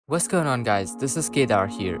What's going on, guys? This is Kedar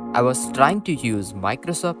here. I was trying to use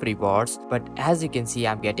Microsoft Rewards, but as you can see,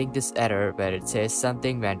 I'm getting this error where it says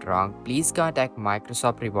something went wrong. Please contact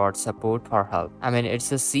Microsoft Rewards support for help. I mean,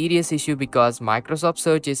 it's a serious issue because Microsoft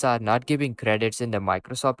searches are not giving credits in the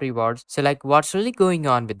Microsoft Rewards. So like, what's really going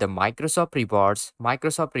on with the Microsoft Rewards?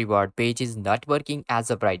 Microsoft Reward page is not working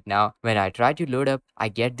as of right now. When I try to load up, I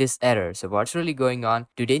get this error. So what's really going on?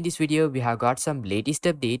 Today in this video, we have got some latest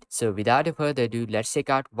update. So without a further ado, let's check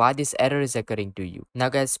out why this error is occurring to you. Now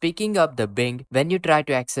guys, speaking of the Bing, when you try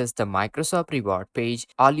to access the Microsoft Reward page,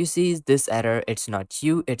 all you see is this error. It's not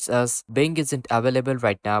you, it's us. Bing isn't available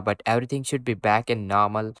right now, but everything should be back in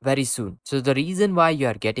normal very soon. So the reason why you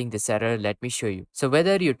are getting this error, let me show you. So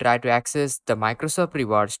whether you try to access the Microsoft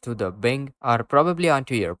Rewards to the Bing or probably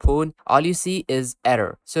onto your phone, all you see is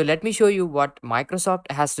error. So let me show you what Microsoft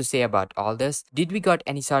has to say about all this. Did we got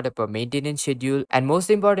any sort of a maintenance schedule? And most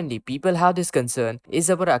importantly, people have this concern, is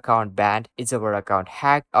our account banned, is our account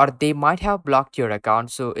hacked, or they might have blocked your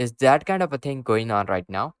account. So is that kind of a thing going on right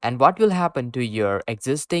now? And what will happen to your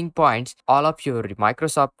existing points, all of your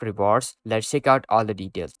Microsoft rewards? Let's check out all the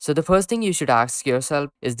details. So the first thing you should ask yourself,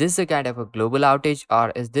 is this a kind of a global outage,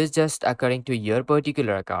 or is this just occurring to your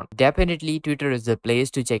particular account? Definitely Twitter is the place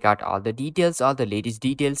to check out all the details, all the latest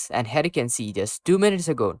details. And here you can see just 2 minutes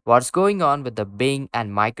ago what's going on with the Bing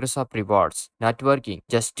and Microsoft rewards. Not working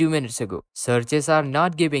just 2 minutes ago. Searches are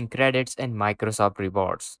not giving credits in Microsoft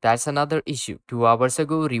rewards. That's another issue. 2 hours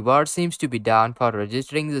ago, reward seems to be down for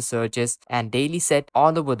registering the searches and daily set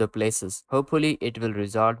all over the places. Hopefully it will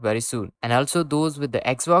resolve very soon. And also those with the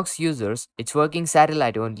Xbox users, it's working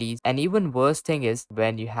satellite only. And even worse thing is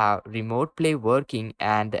when you have remote play working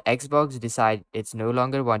and the Xbox decide it's no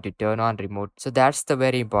longer want to turn on remote. So that's the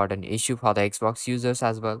very important issue for the Xbox users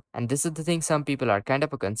as well. And this is the thing, some people are kind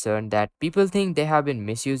of concerned that people think they have been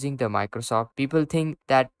misusing the Microsoft. People think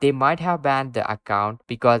that they might have banned the account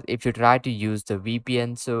because if you try to use the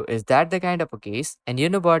VPN. So is that the kind of a case? And you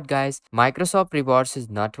know what, guys, Microsoft rewards is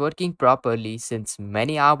not working properly since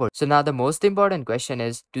many hours. So now the most important question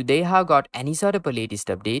is, do they have got any sort of a latest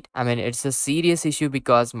update? I mean, it's a serious issue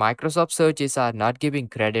because Microsoft searches are not giving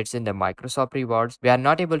credits in the Microsoft rewards. We are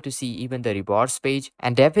not able to see even the rewards page.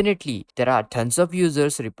 And definitely there are tons of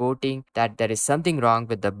users reporting that there is something wrong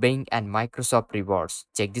with the Bing and Microsoft rewards.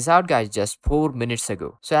 Check this out, guys, just 4 minutes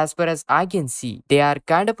ago. So as far as I can see, they are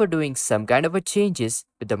kind of doing some kind of a changes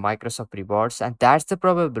with the Microsoft rewards, and that's the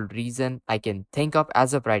probable reason I can think of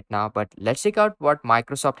as of right now. But let's check out what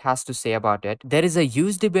Microsoft has to say about it. There is a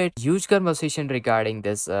huge debate, huge conversation regarding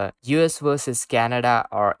this US versus Canada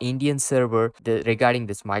or Indian server regarding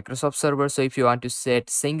this Microsoft server. So if you want to set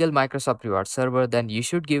single Microsoft reward server, then you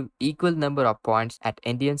should give equal number of points at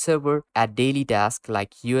Indian server at daily task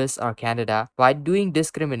like US or Canada, while doing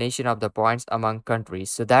discrimination of the points among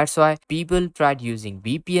countries. So that's why people tried using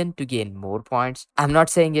VPN to gain more points. I'm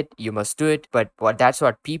not saying it, you must do it, but that's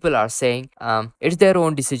what people are saying. It's their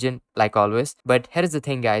own decision like always. But here's the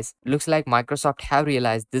thing, guys, looks like Microsoft have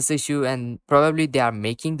realized this issue and probably they are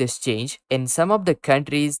making this change. In some of the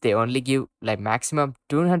countries they only give like maximum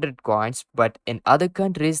 200 coins, but in other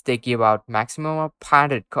countries they give out maximum of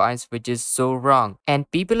 100 coins, which is so wrong. And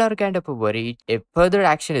people are kind of worried if further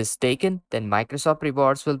action is taken, then Microsoft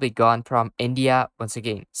rewards will be gone from India once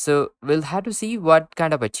again. So we'll have to see what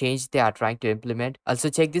kind of a change they are trying to implement. Also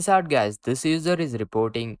check this out, guys, this user is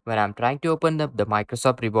reporting when I'm trying to open up the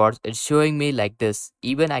Microsoft rewards, it's showing me like this.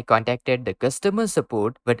 Even I contacted the customer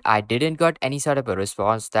support, but I didn't got any sort of a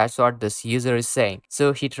response. That's what this user is saying.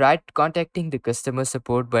 So he tried contacting the customer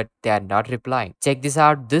support, but they are not replying. Check this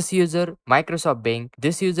out, this user, Microsoft Bing,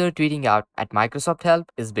 this user tweeting out at Microsoft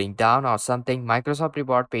help is being down or something. Microsoft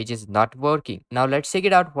reward page is not working. Now let's check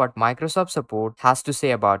it out what Microsoft support has to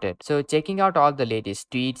say about it. So checking out all the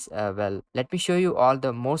latest tweets, well, let me show you all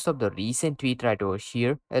the most of the recent tweet right over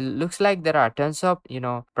here. It looks like there are tons of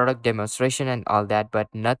product demonstration and all that, but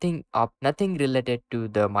nothing related to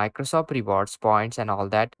the Microsoft rewards points and all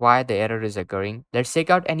that, why the error is occurring. Let's check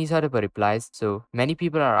out any sort of a replies. So many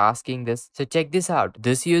people are asking this. So check this out,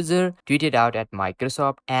 this user tweeted out at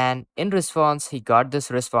Microsoft, and in response he got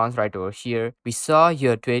this response right over here. We saw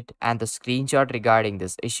your tweet and the screenshot regarding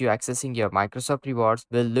this issue accessing your Microsoft rewards.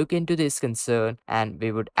 We'll look into this concern and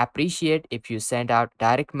we would appreciate if you send out out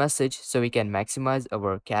direct message so we can maximize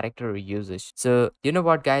our character usage. So you know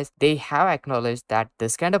what guys, they have acknowledged that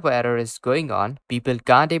this kind of error is going on. People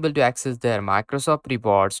can't able to access their Microsoft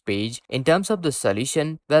rewards page. In terms of the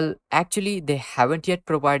solution, well, actually they haven't yet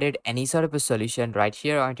provided any sort of a solution right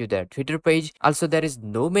here onto their Twitter page. Also, there is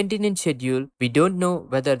no maintenance schedule. We don't know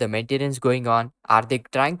whether the maintenance going on. Are they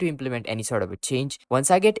trying to implement any sort of a change?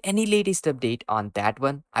 Once I get any latest update on that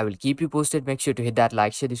one, I will keep you posted. Make sure to hit that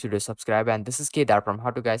like, share this video, subscribe, and this is Kedar from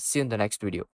How to Guys. See you in the next video.